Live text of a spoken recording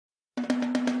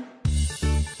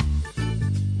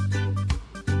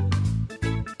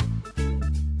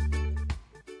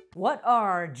What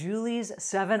are Julie's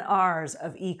 7 R's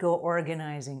of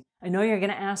eco-organizing? I know you're going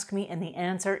to ask me, and the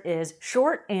answer is,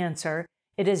 short answer,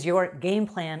 it is your game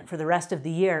plan for the rest of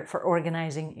the year for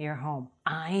organizing your home.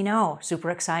 I know, super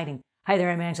exciting. Hi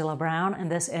there, I'm Angela Brown, and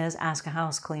this is Ask a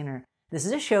House Cleaner. This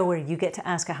is a show where you get to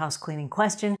ask a house cleaning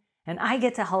question, and I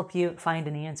get to help you find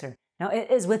an answer. Now,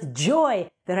 it is with joy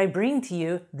that I bring to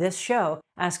you this show,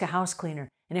 Ask a House Cleaner.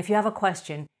 And if you have a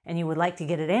question and you would like to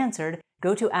get it answered,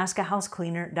 go to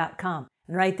askahousecleaner.com.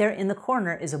 And right there in the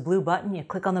corner is a blue button. You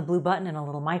click on the blue button and a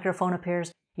little microphone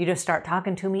appears. You just start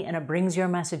talking to me and it brings your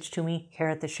message to me here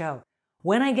at the show.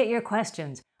 When I get your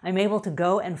questions, I'm able to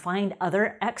go and find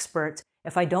other experts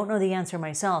if I don't know the answer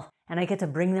myself, and I get to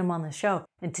bring them on the show.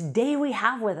 And today we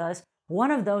have with us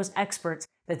one of those experts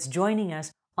that's joining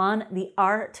us on the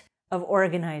art of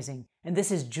organizing. And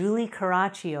this is Julie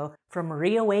Coraccio from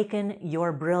Reawaken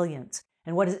Your Brilliance.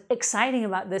 And what is exciting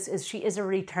about this is she is a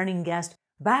returning guest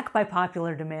back by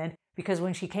popular demand, because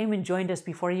when she came and joined us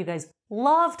before, you guys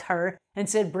loved her and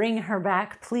said, bring her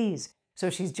back, please. So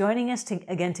she's joining us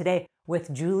again today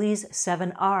with Julie's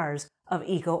 7 R's of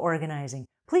eco-organizing.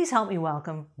 Please help me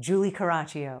welcome Julie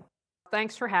Coraccio.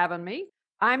 Thanks for having me.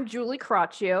 I'm Julie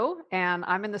Coraccio, and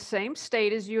I'm in the same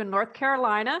state as you in North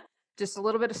Carolina, just a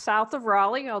little bit south of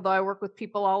Raleigh, although I work with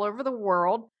people all over the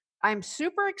world. I'm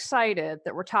super excited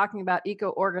that we're talking about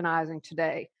eco-organizing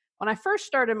today. When I first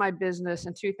started my business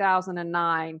in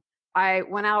 2009, I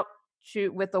went out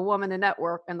with a woman to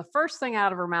network, and the first thing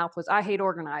out of her mouth was, I hate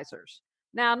organizers.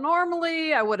 Now,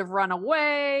 normally I would have run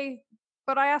away,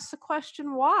 but I asked the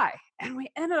question, why? And we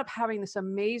ended up having this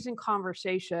amazing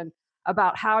conversation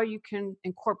about how you can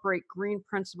incorporate green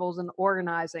principles in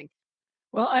organizing.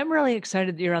 Well, I'm really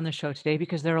excited that you're on the show today,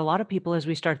 because there are a lot of people as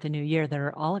we start the new year that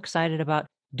are all excited about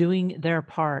doing their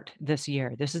part this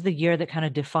year. This is the year that kind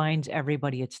of defines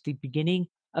everybody. It's the beginning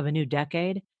of a new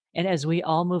decade. And as we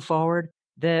all move forward,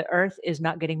 the earth is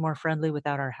not getting more friendly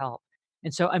without our help.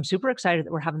 And so I'm super excited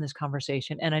that we're having this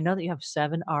conversation. And I know that you have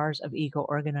 7 R's of eco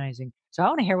organizing. So I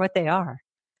want to hear what they are.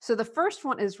 So the first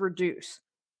one is reduce.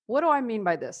 What do I mean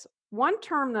by this? One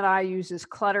term that I use is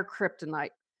clutter kryptonite.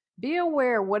 Be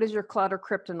aware, what is your clutter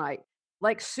kryptonite?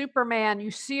 Like Superman,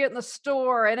 you see it in the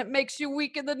store and it makes you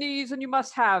weak in the knees and you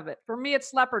must have it. For me,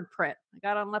 it's leopard print. I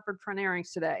got on leopard print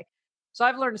earrings today. So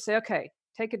I've learned to say, okay,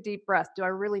 take a deep breath. Do I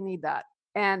really need that?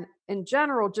 And in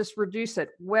general, just reduce it,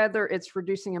 whether it's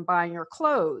reducing and buying your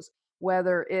clothes,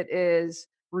 whether it is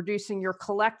reducing your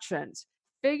collections.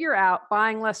 Figure out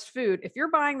buying less food. If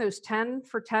you're buying those 10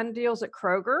 for 10 deals at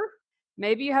Kroger,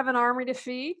 maybe you have an army to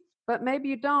feed, but maybe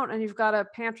you don't, and you've got a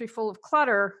pantry full of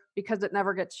clutter because it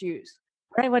never gets used.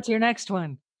 All right, what's your next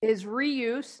one? Is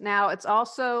reuse. Now, it's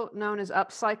also known as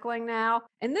upcycling now.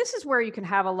 And this is where you can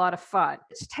have a lot of fun.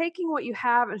 It's taking what you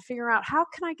have and figuring out, how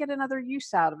can I get another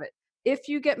use out of it? If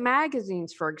you get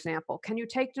magazines, for example, can you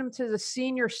take them to the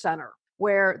senior center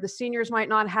where the seniors might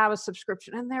not have a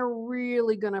subscription and they're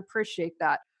really going to appreciate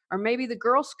that? Or maybe the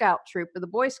Girl Scout troop or the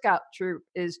Boy Scout troop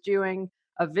is doing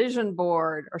a vision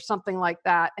board or something like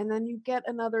that, and then you get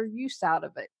another use out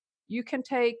of it. You can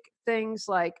take things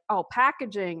like,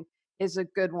 packaging is a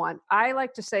good one. I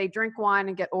like to say, drink wine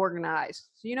and get organized.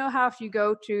 So you know how if you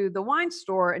go to the wine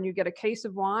store and you get a case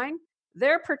of wine,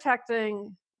 they're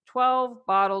protecting 12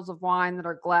 bottles of wine that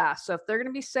are glass. So if they're going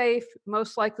to be safe,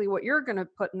 most likely what you're going to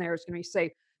put in there is going to be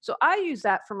safe. So I use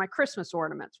that for my Christmas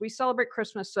ornaments. We celebrate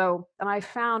Christmas. And I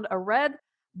found a red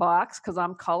box because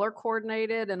I'm color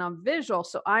coordinated and I'm visual.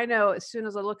 So I know as soon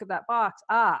as I look at that box,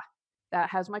 that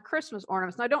has my Christmas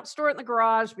ornaments. And I don't store it in the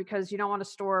garage because you don't want to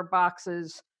store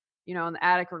boxes, in the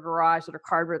attic or garage that are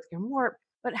cardboard that can warp.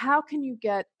 But how can you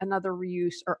get another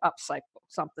reuse or upcycle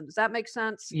something? Does that make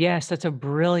sense? Yes, that's a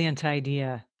brilliant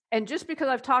idea. And just because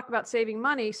I've talked about saving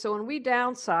money, so when we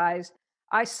downsized,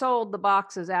 I sold the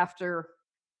boxes after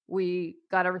we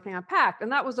got everything unpacked.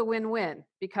 And that was a win-win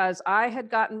because I had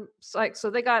gotten so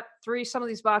they got some of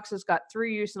these boxes got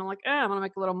 3 use. And I'm like, I'm going to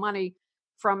make a little money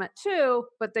from it too.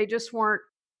 But they just weren't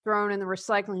thrown in the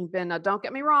recycling bin. Now, don't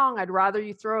get me wrong. I'd rather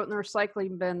you throw it in the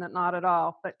recycling bin than not at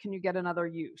all. But can you get another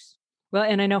use? Well,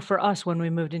 and I know for us, when we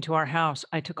moved into our house,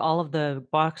 I took all of the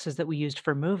boxes that we used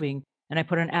for moving and I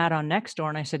put an ad on next door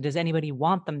and I said, does anybody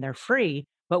want them? They're free,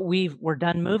 but we're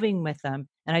done moving with them.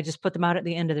 And I just put them out at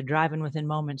the end of the drive, and within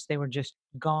moments, they were just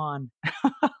gone.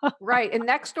 Right. And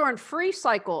Nextdoor and Free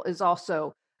Cycle is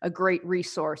also a great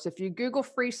resource. If you Google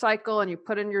Free Cycle and you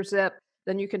put in your zip,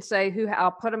 then you can say,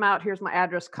 I'll put them out. Here's my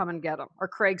address. Come and get them. Or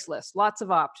Craigslist. Lots of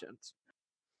options.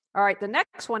 All right. The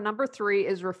next one, number 3,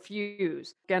 is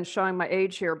refuse. Again, showing my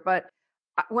age here. But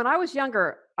When I was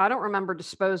younger, I don't remember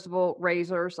disposable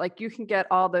razors. Like you can get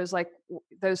all those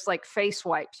those like face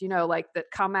wipes, like that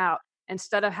come out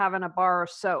instead of having a bar of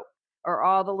soap, or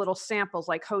all the little samples.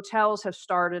 Like hotels have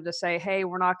started to say, "Hey,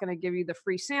 we're not going to give you the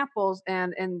free samples."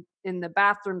 And in the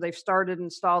bathroom, they've started to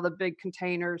install the big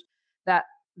containers that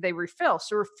they refill.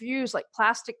 So refuse like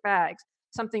plastic bags.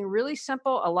 Something really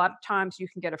simple. A lot of times you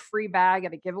can get a free bag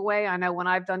at a giveaway. I know when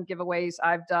I've done giveaways,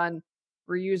 I've done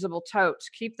reusable totes.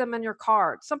 Keep them in your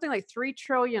car. Something like 3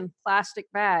 trillion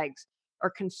plastic bags are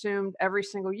consumed every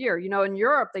single year. In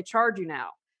Europe, they charge you now,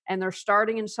 and they're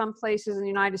starting in some places in the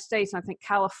United States. And I think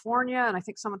California, and I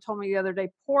think someone told me the other day,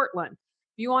 Portland.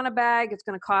 If you want a bag, it's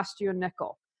going to cost you a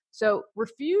nickel. So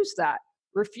refuse that.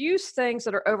 Refuse things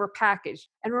that are overpackaged.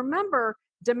 And remember,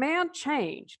 demand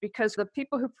change, because the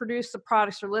people who produce the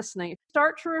products are listening.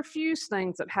 Start to refuse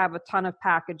things that have a ton of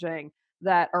packaging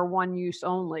that are one use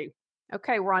only.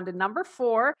 Okay, we're on to number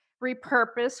 4,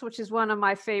 repurpose, which is one of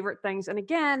my favorite things. And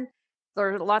again,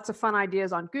 there are lots of fun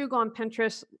ideas on Google and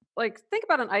Pinterest. Like, think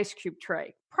about an ice cube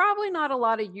tray. Probably not a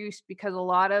lot of use, because a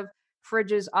lot of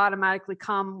fridges automatically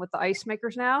come with the ice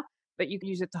makers now, but you can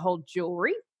use it to hold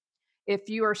jewelry. If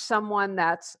you are someone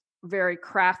that's very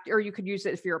crafty, or you could use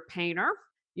it if you're a painter,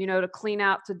 to clean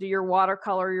out, to do your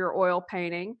watercolor, your oil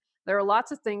painting. There are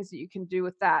lots of things that you can do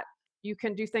with that. You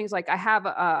can do things like, I have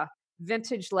a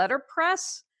vintage letter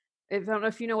press. I don't know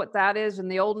if you know what that is. In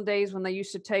the olden days, when they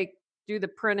used to do the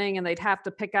printing and they'd have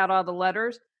to pick out all the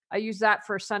letters, I use that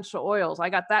for essential oils. I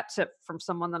got that tip from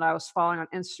someone that I was following on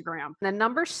Instagram. And then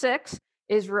number 6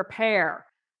 is repair.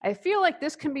 I feel like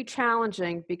this can be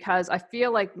challenging, because I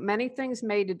feel like many things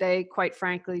made today, quite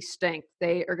frankly, stink.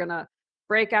 They are going to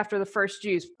break after the first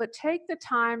use. But take the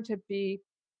time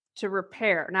to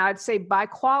repair. Now, I'd say buy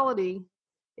quality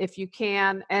if you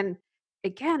can. And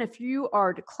again, if you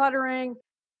are decluttering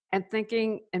and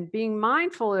thinking and being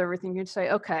mindful of everything, you'd say,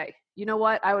 okay, you know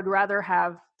what? I would rather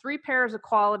have 3 pairs of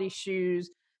quality shoes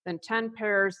than 10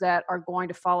 pairs that are going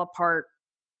to fall apart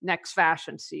next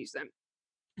fashion season.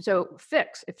 So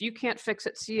fix. If you can't fix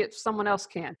it, see if someone else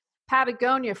can.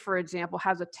 Patagonia, for example,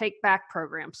 has a take back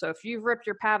program. So if you've ripped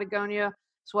your Patagonia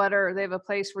sweater, they have a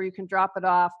place where you can drop it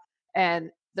off, and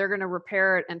they're going to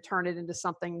repair it and turn it into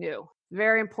something new.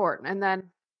 Very important. And then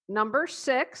number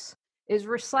 6 is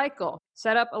recycle.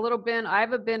 Set up a little bin. I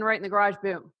have a bin right in the garage.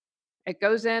 Boom. It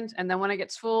goes in, and then when it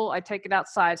gets full, I take it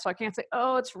outside. So I can't say,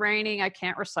 oh, it's raining, I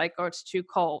can't recycle, it's too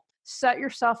cold. Set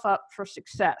yourself up for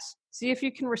success. See if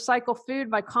you can recycle food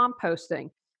by composting.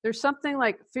 There's something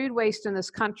like food waste in this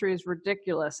country is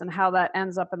ridiculous, and how that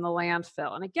ends up in the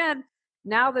landfill. And again,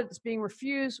 now that it's being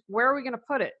refused, where are we going to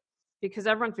put it? Because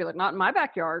everyone feels like, not in my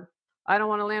backyard. I don't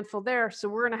want a landfill there. So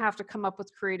we're going to have to come up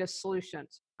with creative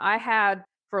solutions. I had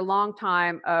for a long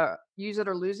time a use it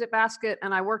or lose it basket,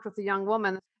 and I worked with a young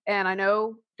woman, and I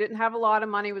know didn't have a lot of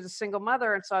money, was a single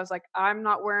mother. And so I was like, I'm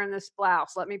not wearing this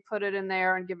blouse. Let me put it in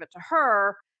there and give it to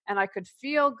her. And I could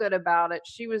feel good about it.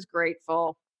 She was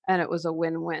grateful, and it was a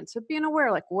win-win. So being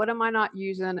aware, like, what am I not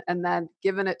using? And then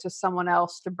giving it to someone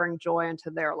else to bring joy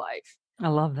into their life. I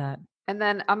love that. And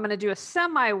then I'm going to do a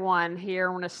semi one here.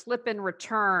 I'm going to slip in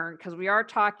return, because we are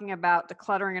talking about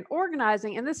decluttering and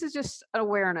organizing. And this is just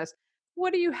awareness.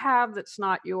 What do you have that's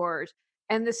not yours?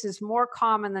 And this is more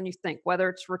common than you think, whether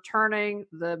it's returning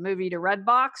the movie to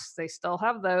Redbox. They still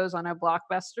have those. I know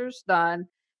Blockbuster's done.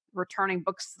 Returning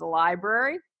books to the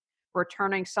library,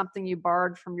 returning something you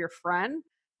borrowed from your friend,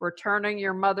 returning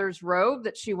your mother's robe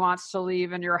that she wants to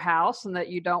leave in your house and that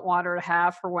you don't want her to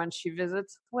have for when she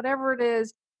visits. Whatever it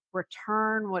is,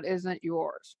 return what isn't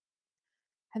yours.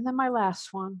 And then my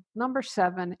last one, number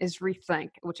 7, is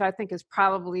rethink, which I think is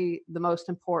probably the most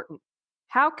important.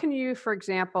 How can you, for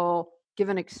example, give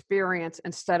an experience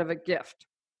instead of a gift?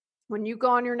 When you go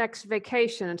on your next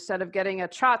vacation, instead of getting a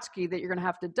tchotchke that you're going to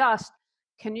have to dust,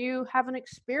 can you have an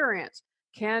experience?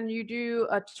 Can you do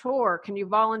a tour? Can you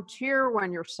volunteer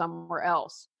when you're somewhere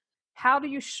else? How do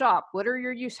you shop? What are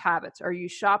your use habits? Are you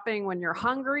shopping when you're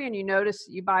hungry and you notice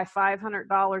that you buy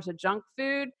 $500 of junk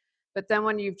food, but then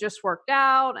when you've just worked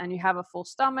out and you have a full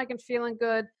stomach and feeling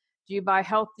good, do you buy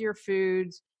healthier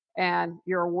foods and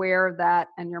you're aware of that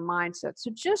and your mindset?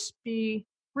 So just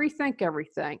rethink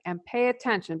everything and pay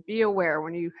attention. Be aware.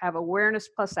 When you have awareness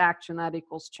plus action, that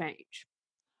equals change.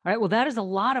 All right. Well, that is a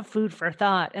lot of food for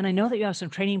thought. And I know that you have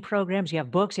some training programs, you have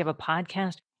books, you have a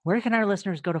podcast. Where can our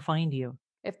listeners go to find you?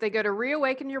 If they go to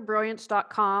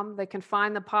reawakenyourbrilliance.com, they can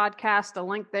find the podcast, a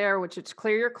link there, which it's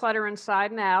Clear Your Clutter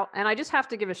Inside and Out. And I just have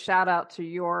to give a shout out to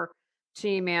your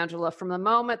team, Angela. From the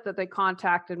moment that they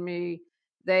contacted me,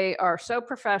 they are so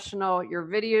professional. Your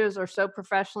videos are so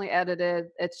professionally edited.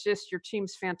 It's just, your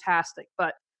team's fantastic.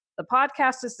 But The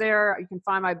podcast is there. You can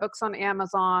find my books on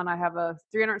Amazon. I have a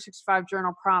 365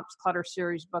 journal prompts clutter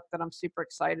series book that I'm super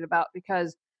excited about,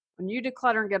 because when you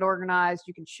declutter and get organized,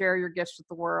 you can share your gifts with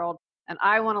the world. And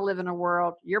I want to live in a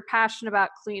world you're passionate about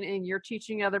cleaning. You're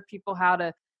teaching other people how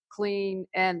to clean.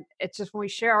 And it's just when we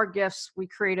share our gifts, we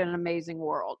create an amazing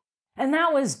world. And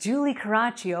that was Julie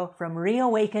Coraccio from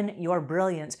Reawaken Your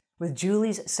Brilliance with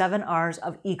Julie's 7 R's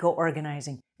of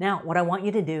eco-organizing. Now, what I want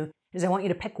you to do is I want you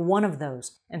to pick one of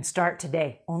those and start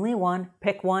today. Only one,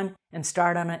 pick one and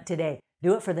start on it today.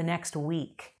 Do it for the next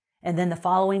week. And then the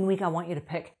following week, I want you to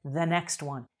pick the next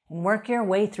one and work your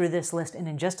way through this list. And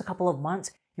in just a couple of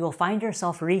months, you will find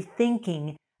yourself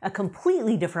rethinking a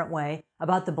completely different way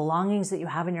about the belongings that you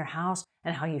have in your house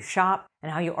and how you shop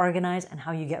and how you organize and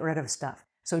how you get rid of stuff.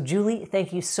 So Julie,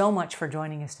 thank you so much for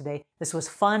joining us today. This was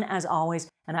fun as always,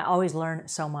 and I always learn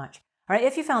so much. All right,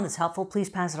 if you found this helpful, please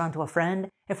pass it on to a friend.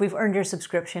 If we've earned your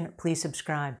subscription, please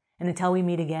subscribe. And until we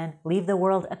meet again, leave the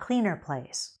world a cleaner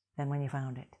place than when you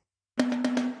found it.